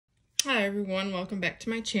Hi everyone, welcome back to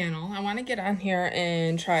my channel. I want to get on here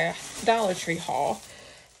and try a Dollar Tree haul.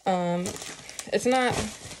 It's not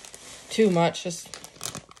too much, just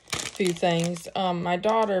a few things. My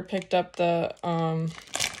daughter picked up the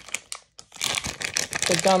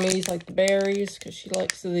gummies, like the berries, because she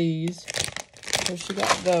likes these. So she got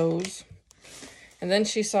those. And then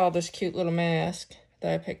she saw this cute little mask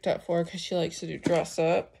that I picked up for her because she likes to do dress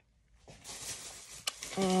up.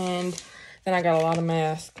 And then I got a lot of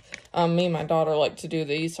masks. Me and my daughter like to do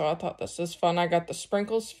these, so I thought this was fun. I got the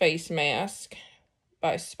Sprinkles face mask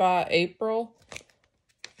by Spa April.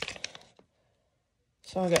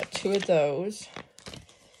 So I got 2 of those.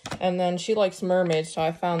 And then she likes mermaids, so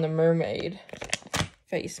I found the mermaid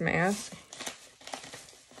face mask.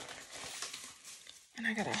 And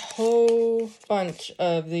I got a whole bunch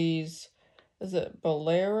of these, is it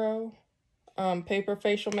Bolero? Paper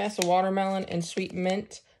facial mask, a watermelon and sweet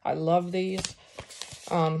mint. I love these.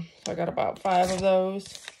 So I got about 5 of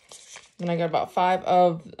those. And I got about 5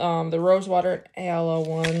 of the rosewater and aloe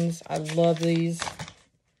ones. I love these.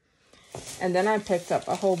 And then I picked up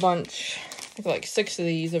a whole bunch, I think like 6 of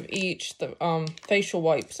these of each. The facial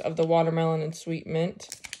wipes of the watermelon and sweet mint.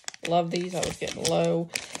 Love these. I was getting low.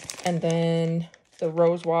 And then the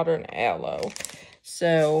rosewater and aloe.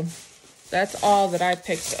 So that's all that I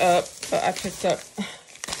picked up. But I picked up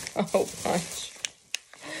a whole bunch.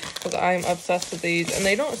 Because I am obsessed with these. And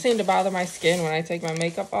they don't seem to bother my skin when I take my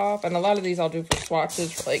makeup off. And a lot of these I'll do for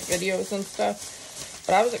swatches, for like videos and stuff.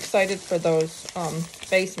 But I was excited for those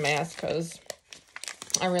face masks because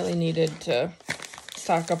I really needed to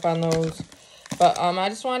stock up on those. But I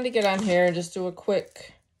just wanted to get on here and just do a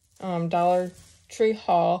quick Dollar Tree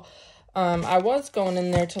haul. I was going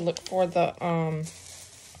in there to look for the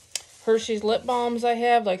Hershey's lip balms I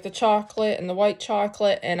have, like the chocolate and the white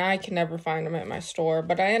chocolate, and I can never find them at my store.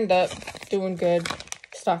 But I end up doing good,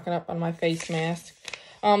 stocking up on my face mask.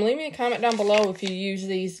 Leave me a comment down below if you use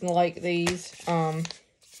these and like these, and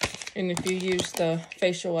if you use the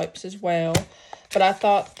facial wipes as well. But I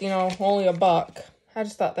thought, you know, only $1. I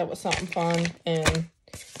just thought that was something fun, and,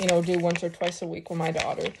 you know, do once or twice a week with my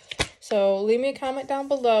daughter. So leave me a comment down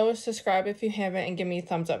below, subscribe if you haven't, and give me a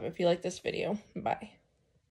thumbs up if you like this video. Bye.